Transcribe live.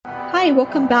Hi,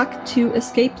 welcome back to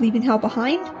Escape Leaving Hell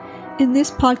Behind. In this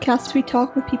podcast, we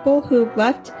talk with people who have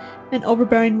left an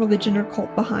overbearing religion or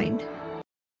cult behind.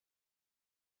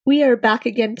 We are back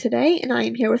again today, and I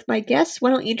am here with my guests.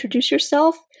 Why don't you introduce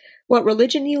yourself, what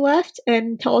religion you left,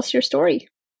 and tell us your story.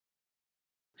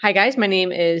 Hi guys, my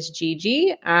name is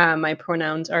Gigi. My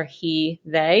pronouns are he,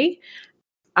 they.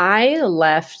 I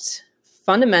left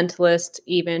fundamentalist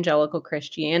evangelical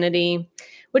Christianity,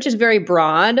 which is very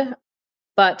broad,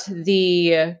 but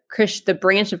the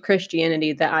branch of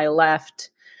Christianity that I left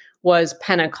was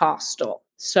Pentecostal.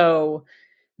 So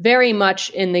very much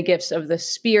in the gifts of the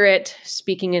Spirit,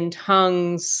 speaking in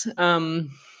tongues,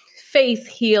 faith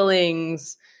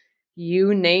healings,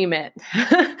 you name it.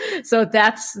 So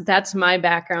that's my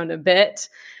background a bit.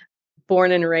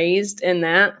 Born and raised in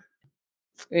that,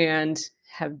 and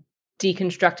have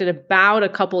deconstructed about a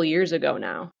couple years ago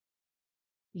now.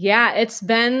 Yeah, it's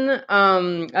been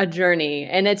a journey,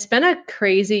 and it's been a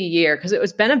crazy year because it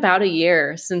was been about a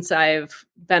year since I've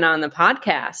been on the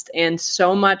podcast, and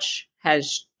so much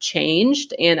has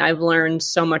changed, and I've learned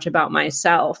so much about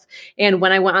myself. And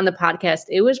when I went on the podcast,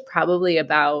 it was probably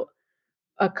about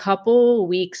a couple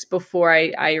weeks before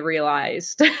I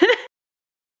realized.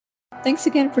 Thanks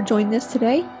again for joining us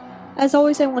today. As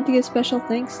always, I want to give special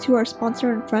thanks to our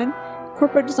sponsor and friend,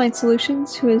 Corporate Design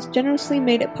Solutions, who has generously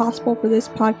made it possible for this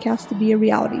podcast to be a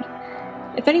reality.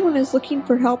 If anyone is looking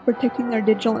for help protecting their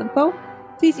digital info,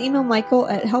 please email Michael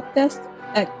at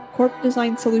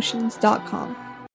helpdesk@corpdesignsolutions.com.